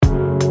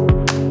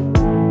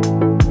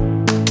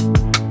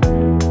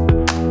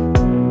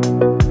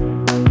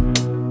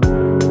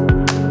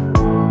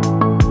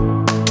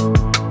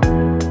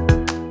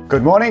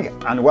Good morning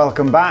and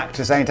welcome back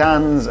to St.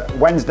 Anne's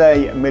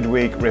Wednesday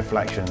Midweek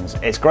Reflections.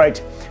 It's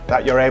great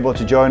that you're able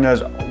to join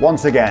us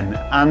once again,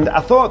 and I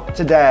thought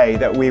today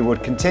that we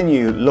would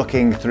continue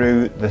looking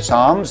through the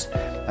Psalms.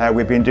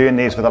 We've been doing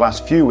these for the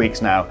last few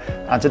weeks now,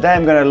 and today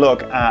I'm going to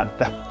look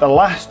at the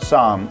last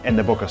Psalm in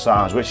the book of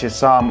Psalms, which is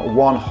Psalm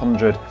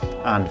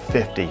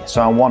 150.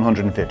 Psalm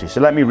 150. So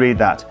let me read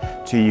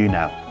that to you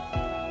now.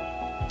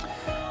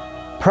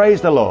 Praise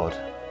the Lord.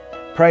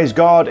 Praise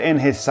God in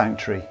his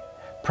sanctuary.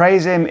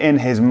 Praise him in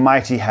his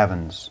mighty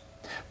heavens.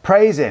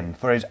 Praise him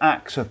for his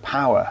acts of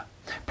power.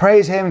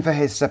 Praise him for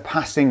his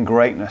surpassing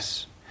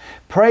greatness.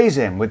 Praise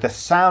him with the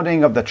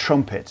sounding of the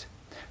trumpet.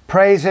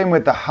 Praise him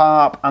with the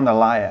harp and the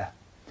lyre.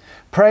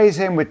 Praise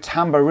him with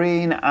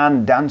tambourine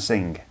and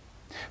dancing.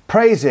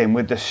 Praise him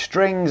with the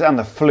strings and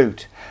the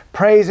flute.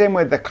 Praise him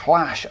with the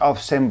clash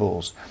of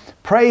cymbals.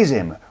 Praise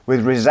him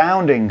with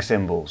resounding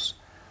cymbals.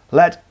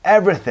 Let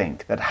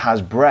everything that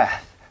has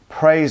breath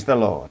praise the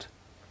Lord.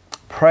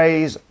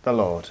 Praise the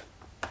Lord.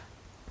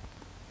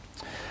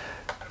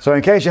 So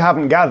in case you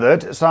haven't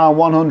gathered, Psalm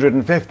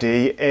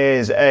 150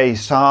 is a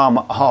psalm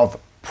of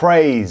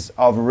praise,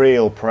 of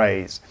real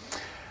praise.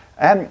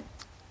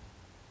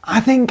 I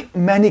think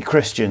many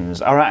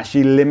Christians are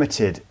actually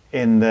limited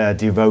in their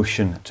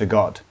devotion to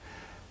God.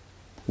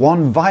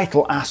 One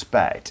vital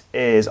aspect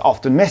is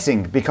often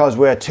missing because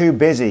we're too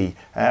busy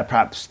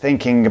perhaps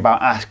thinking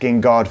about asking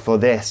God for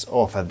this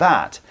or for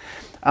that.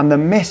 And the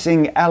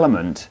missing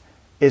element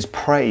is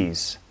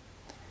praise.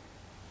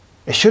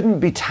 It shouldn't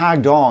be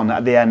tagged on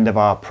at the end of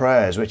our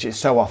prayers, which it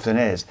so often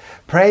is.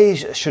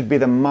 Praise should be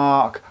the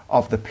mark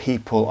of the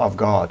people of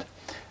God,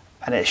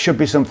 and it should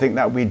be something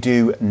that we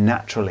do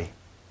naturally.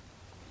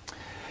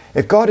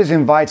 If God is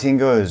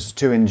inviting us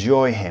to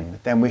enjoy him,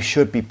 then we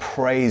should be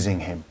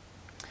praising him.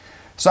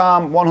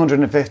 Psalm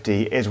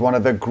 150 is one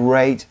of the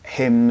great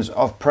hymns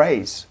of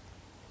praise.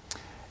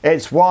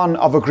 It's one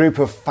of a group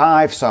of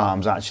 5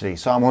 psalms actually.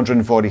 Psalm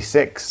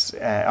 146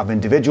 of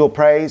individual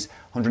praise,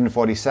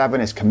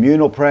 147 is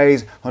communal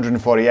praise,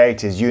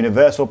 148 is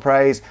universal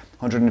praise,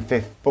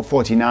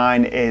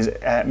 149 is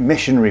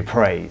missionary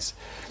praise.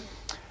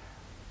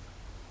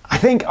 I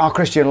think our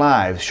Christian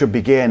lives should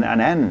begin and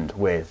end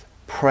with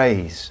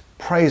praise.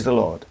 Praise the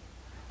Lord.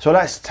 So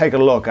let's take a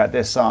look at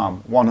this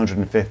Psalm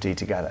 150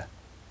 together.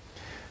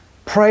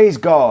 Praise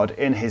God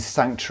in his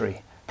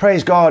sanctuary.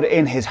 Praise God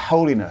in his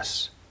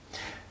holiness.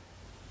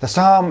 The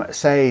psalm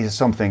says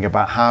something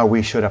about how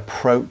we should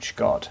approach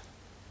God.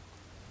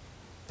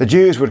 The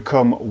Jews would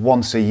come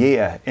once a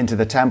year into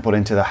the temple,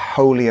 into the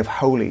Holy of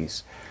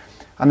Holies,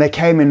 and they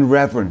came in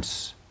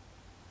reverence,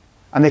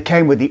 and they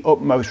came with the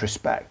utmost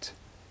respect.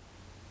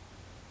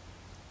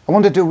 I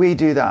wonder, do we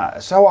do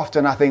that? So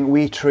often I think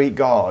we treat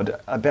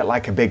God a bit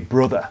like a big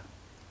brother.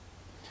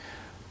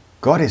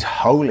 God is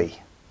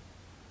holy.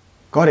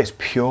 God is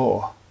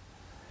pure.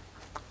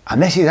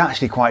 And this is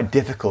actually quite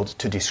difficult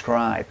to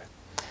describe.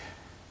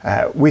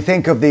 We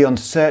think of the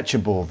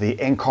unsearchable, the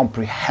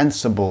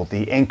incomprehensible,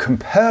 the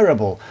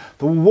incomparable,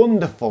 the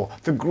wonderful,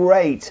 the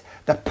great,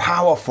 the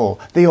powerful,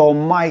 the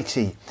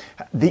almighty,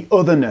 the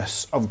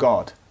otherness of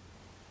God.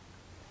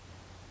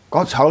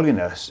 God's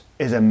holiness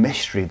is a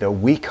mystery that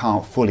we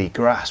can't fully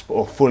grasp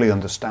or fully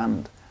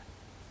understand.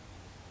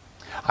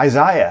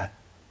 Isaiah,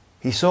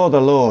 he saw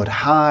the Lord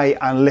high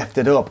and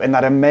lifted up in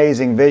that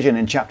amazing vision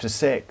in chapter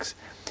 6.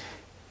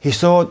 He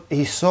saw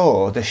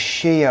the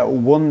sheer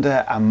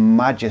wonder and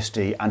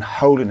majesty and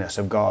holiness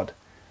of God.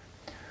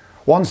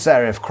 One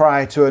seraph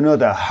cried to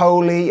another,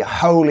 "Holy,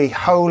 holy,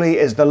 holy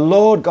is the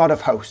Lord God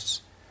of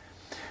hosts."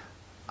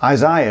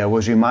 Isaiah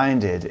was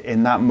reminded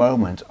in that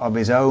moment of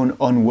his own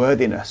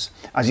unworthiness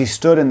as he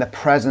stood in the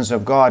presence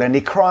of God, and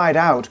he cried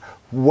out,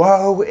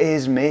 "Woe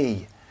is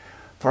me,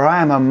 for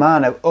I am a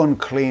man of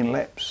unclean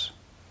lips."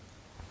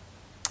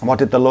 And what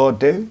did the Lord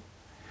do?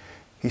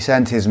 He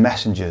sent his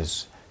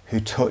messengers who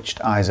touched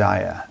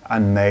Isaiah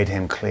and made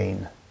him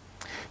clean.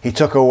 He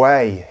took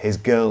away his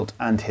guilt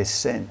and his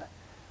sin,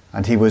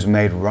 and he was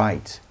made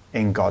right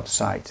in God's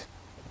sight.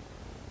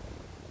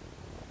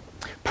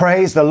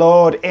 Praise the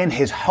Lord in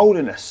his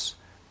holiness.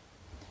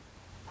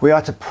 We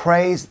are to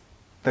praise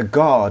the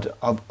God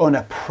of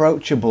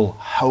unapproachable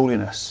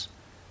holiness,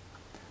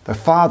 the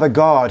Father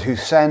God who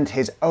sent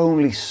his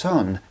only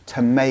Son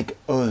to make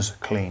us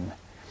clean,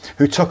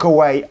 who took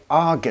away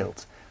our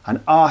guilt and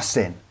our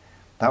sin,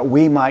 that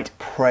we might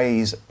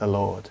praise the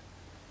Lord.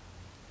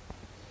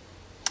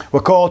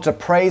 We're called to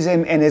praise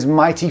him in his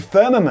mighty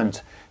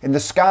firmament, in the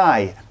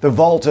sky, the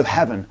vault of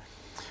heaven.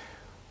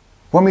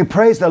 When we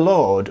praise the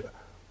Lord,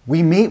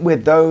 we meet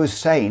with those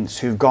saints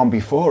who've gone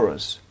before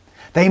us.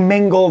 They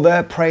mingle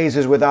their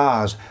praises with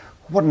ours.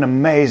 What an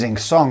amazing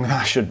song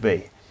that should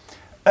be.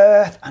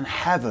 Earth and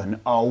heaven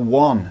are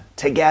one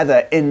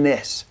together in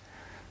this.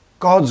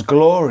 God's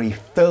glory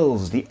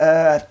fills the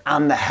earth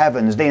and the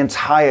heavens, the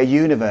entire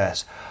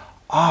universe.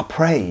 Our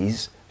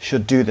praise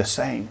should do the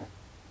same.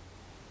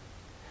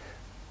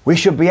 We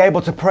should be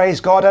able to praise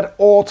God at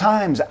all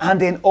times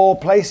and in all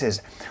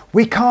places.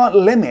 We can't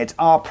limit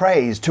our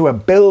praise to a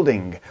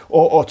building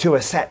or to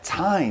a set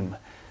time.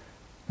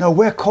 No,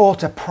 we're called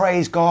to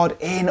praise God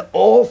in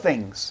all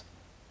things.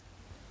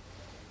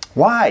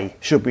 Why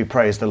should we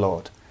praise the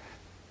Lord?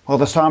 Well,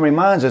 the psalm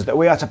reminds us that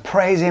we are to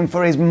praise him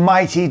for his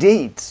mighty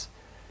deeds.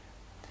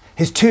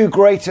 His two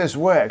greatest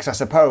works, I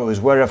suppose,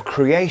 were of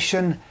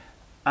creation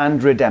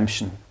and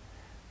redemption.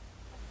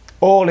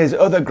 All his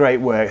other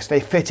great works, they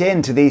fit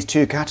into these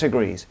two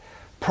categories.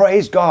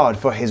 Praise God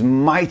for his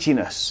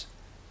mightiness.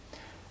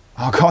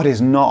 Our God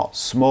is not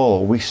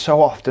small. We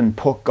so often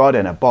put God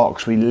in a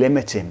box. We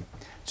limit him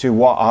to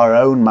what our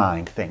own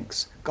mind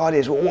thinks. God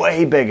is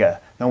way bigger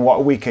than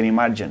what we can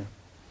imagine.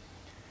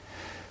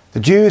 The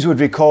Jews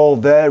would recall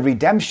their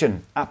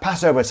redemption at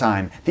Passover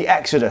time, the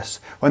Exodus,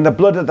 when the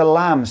blood of the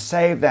Lamb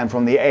saved them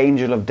from the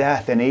angel of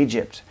death in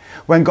Egypt,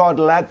 when God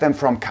led them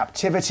from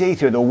captivity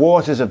through the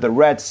waters of the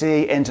Red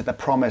Sea into the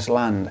Promised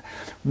Land.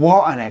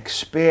 What an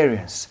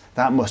experience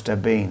that must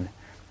have been.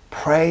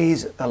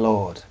 Praise the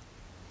Lord.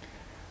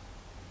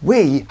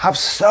 We have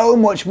so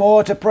much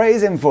more to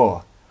praise him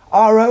for.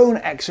 Our own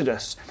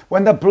Exodus,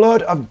 when the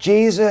blood of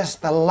Jesus,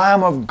 the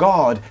Lamb of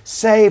God,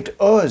 saved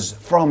us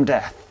from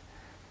death.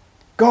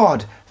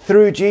 God,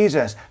 through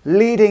Jesus,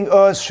 leading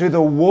us through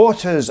the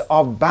waters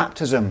of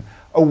baptism,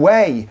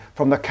 away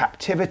from the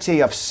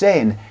captivity of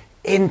sin,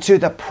 into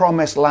the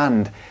Promised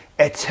Land,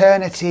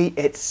 eternity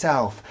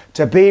itself,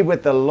 to be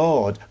with the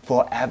Lord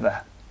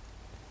forever.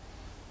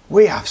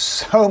 We have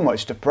so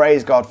much to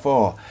praise God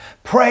for.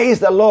 Praise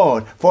the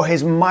Lord for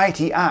his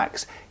mighty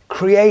acts,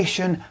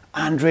 creation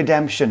and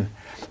redemption.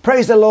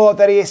 Praise the Lord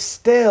that he is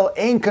still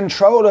in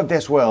control of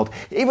this world.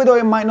 Even though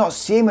it might not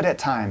seem it at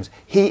times,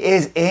 he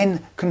is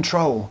in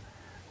control.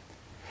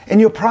 In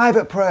your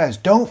private prayers,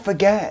 don't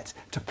forget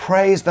to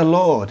praise the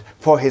Lord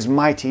for his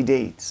mighty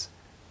deeds.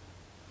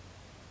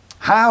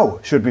 How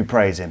should we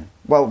praise him?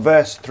 Well,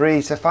 verse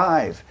 3 to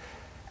 5.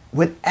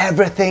 With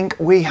everything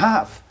we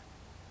have.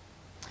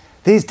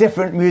 These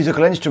different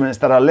musical instruments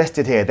that are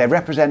listed here, they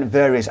represent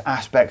various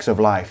aspects of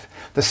life.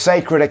 The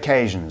sacred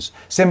occasions,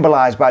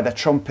 symbolized by the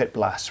trumpet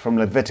blast from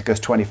Leviticus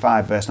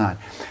 25 verse 9.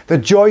 The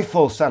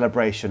joyful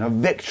celebration of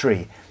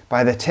victory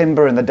by the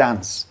timbre and the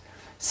dance.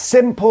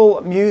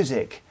 Simple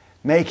music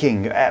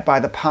making by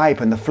the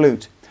pipe and the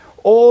flute.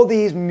 All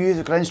these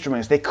musical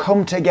instruments, they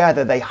come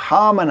together, they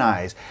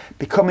harmonize,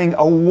 becoming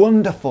a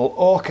wonderful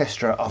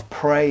orchestra of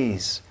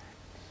praise.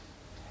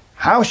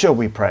 How shall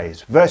we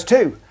praise? Verse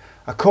 2.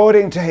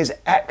 According to his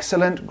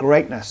excellent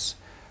greatness.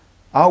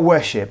 Our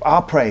worship,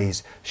 our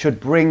praise should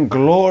bring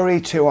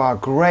glory to our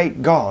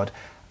great God,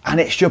 and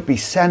it should be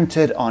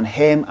centered on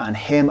him and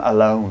him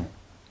alone.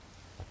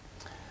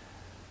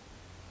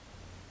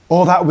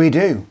 All that we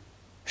do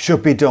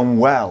should be done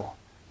well,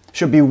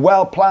 should be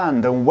well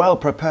planned and well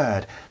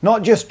prepared.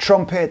 Not just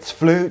trumpets,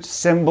 flutes,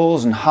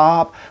 cymbals and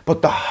harp,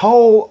 but the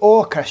whole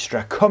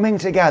orchestra coming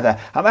together,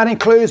 and that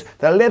includes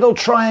the little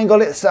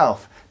triangle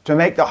itself to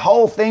make the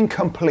whole thing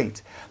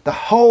complete. The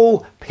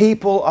whole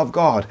people of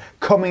God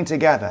coming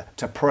together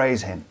to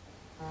praise him.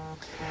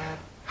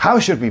 How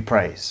should we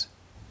praise?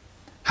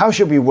 How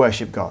should we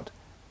worship God?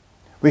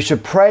 We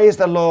should praise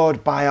the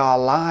Lord by our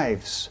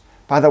lives,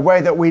 by the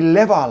way that we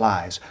live our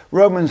lives.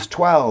 Romans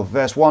 12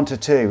 verse 1 to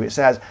 2, it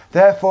says,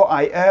 "Therefore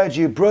I urge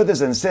you,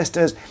 brothers and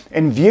sisters,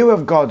 in view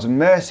of God's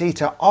mercy,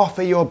 to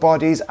offer your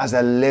bodies as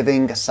a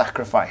living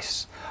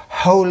sacrifice,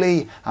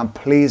 holy and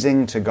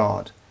pleasing to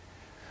God.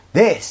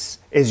 This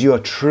is your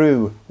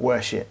true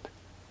worship."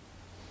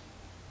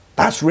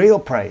 That's real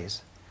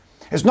praise.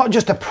 It's not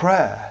just a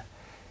prayer.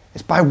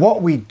 It's by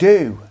what we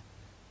do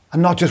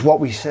and not just what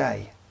we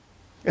say.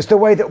 It's the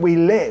way that we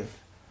live.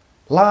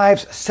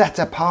 Lives set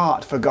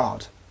apart for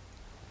God.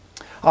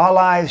 Our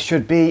lives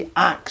should be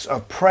acts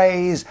of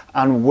praise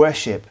and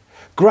worship,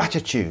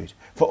 gratitude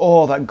for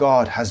all that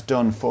God has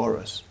done for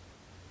us.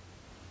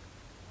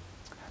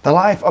 The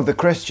life of the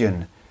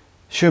Christian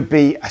should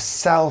be a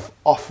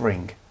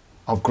self-offering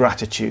of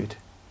gratitude.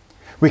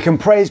 We can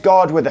praise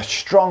God with a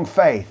strong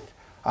faith,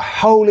 a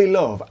holy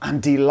love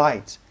and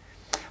delight,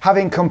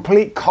 having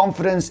complete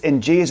confidence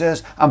in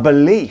Jesus and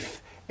belief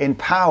in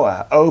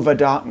power over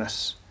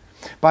darkness,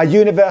 by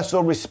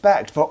universal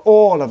respect for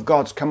all of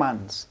God's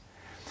commands.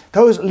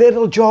 Those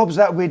little jobs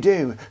that we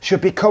do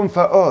should become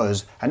for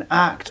us an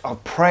act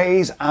of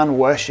praise and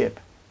worship.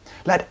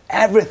 Let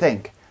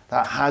everything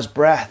that has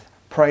breath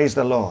praise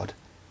the Lord.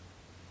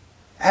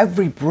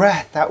 Every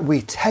breath that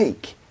we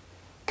take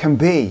can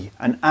be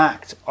an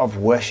act of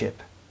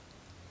worship.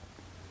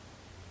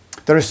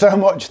 There is so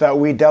much that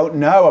we don't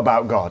know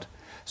about God,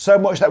 so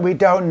much that we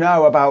don't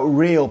know about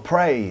real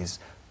praise,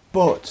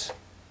 but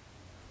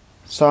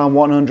Psalm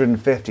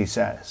 150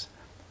 says,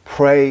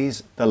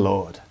 "Praise the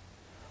Lord.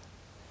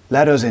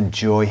 Let us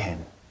enjoy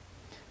him.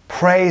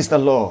 Praise the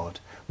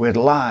Lord with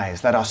lives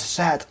that are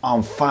set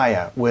on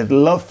fire with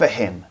love for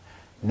him,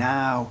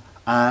 now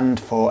and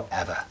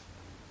forever."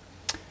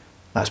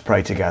 Let's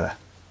pray together.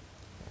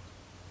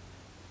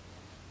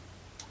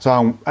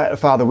 So,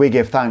 Father, we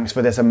give thanks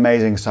for this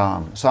amazing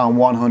psalm, Psalm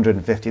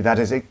 150,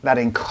 that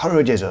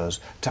encourages us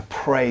to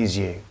praise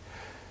you.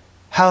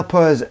 Help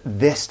us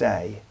this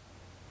day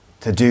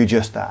to do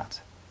just that,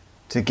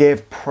 to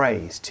give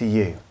praise to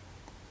you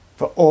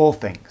for all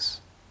things,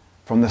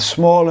 from the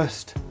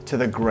smallest to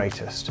the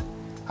greatest.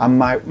 And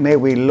may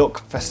we look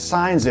for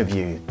signs of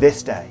you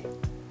this day,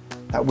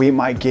 that we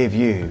might give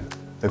you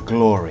the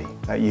glory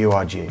that you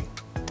are due.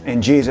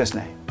 In Jesus'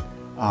 name,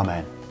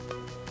 amen.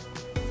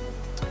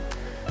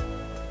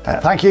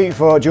 Thank you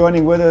for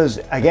joining with us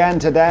again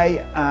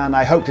today, and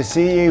I hope to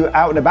see you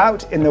out and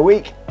about in the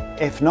week.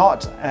 If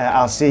not,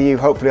 I'll see you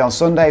hopefully on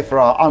Sunday for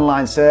our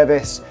online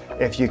service.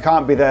 If you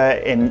can't be there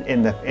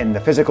in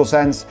the physical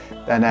sense,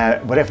 then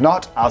but if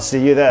not, I'll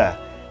see you there.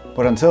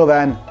 But until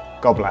then,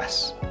 God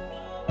bless.